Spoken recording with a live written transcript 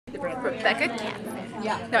Rebecca Cat.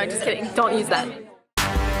 Yeah. No, I'm just kidding. Don't use that.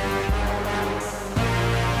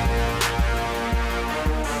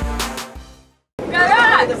 Go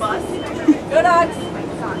Dogs! Go Dogs!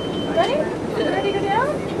 Ready? Ready to go down?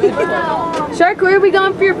 Wow. Shark, where are we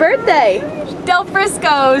going for your birthday? Del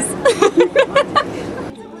Frisco's.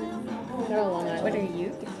 What are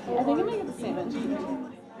you? I think I'm gonna get the sandwich.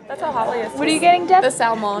 That's how Holly is. What are you getting, Deb? The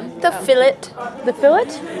salmon. The fillet. The fillet?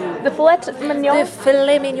 The filet mignon? The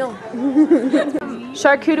filet mignon.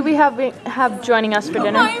 Shark, who do we have joining us for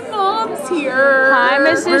dinner? My mom's here. Hi,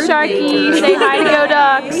 Mrs. Sharky. Say hi to Go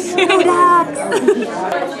Ducks. Go Ducks.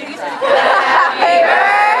 Happy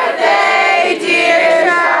birthday, dear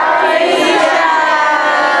Sharky.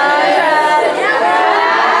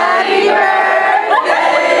 Happy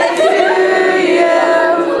birthday to you.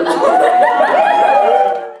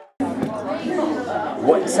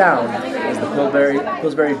 What sound does the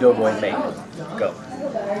Pillsbury Doughboy make? Go.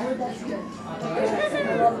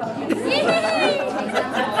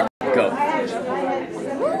 Go.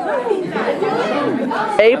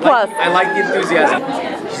 A+. I like the enthusiasm.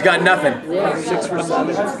 She's got nothing. 6 for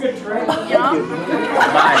 7.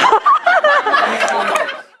 Mine.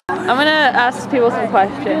 I'm gonna ask people some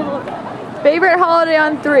questions. Favorite holiday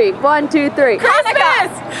on 3? 1, 2, 3.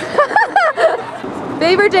 Christmas!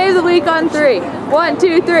 Favorite day of the week on 3? 1,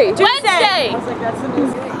 2, 3. Wednesday!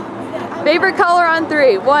 Favorite color on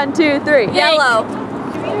 3? 1, 2, 3. Yellow.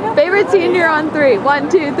 Favorite senior on 3? 1,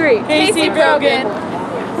 2, 3. Casey Brogan.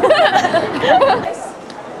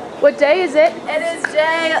 What day is it? It is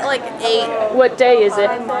day like 8. What day is it?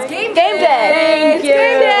 Game Game day. Thank you.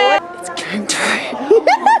 It's game day.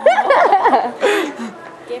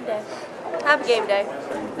 Game day. Happy game day.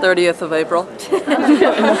 30th of April. PSA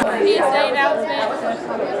announcement.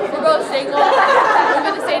 We're both single. We're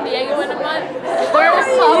going to San Diego in a month. We're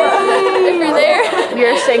if you're there.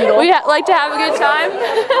 You're single. We like to have a good time.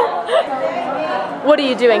 What are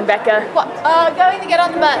you doing, Becca? Going to get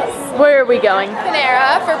on the bus. Where are we going?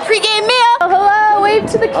 Panera for pre-game meal. Oh, hello, wave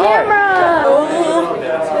to the camera.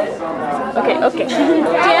 Okay.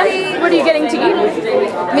 Dan, what are you getting to eat?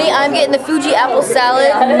 Me, I'm getting the Fuji apple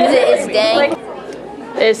salad. It is dang.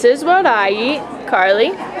 This is what I eat.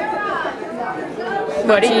 Carly?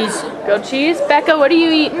 What cheese. Goat cheese. Becca, what are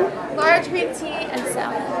you eating? Large green tea and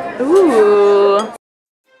salad. Ooh.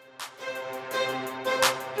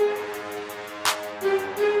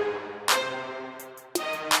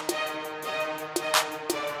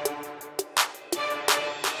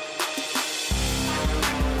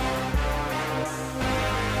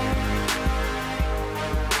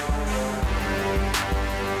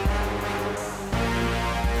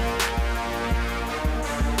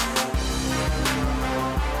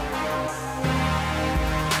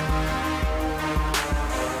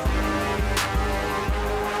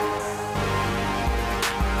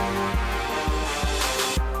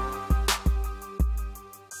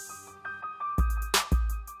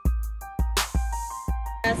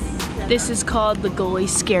 This is called the goalie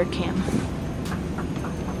scare cam.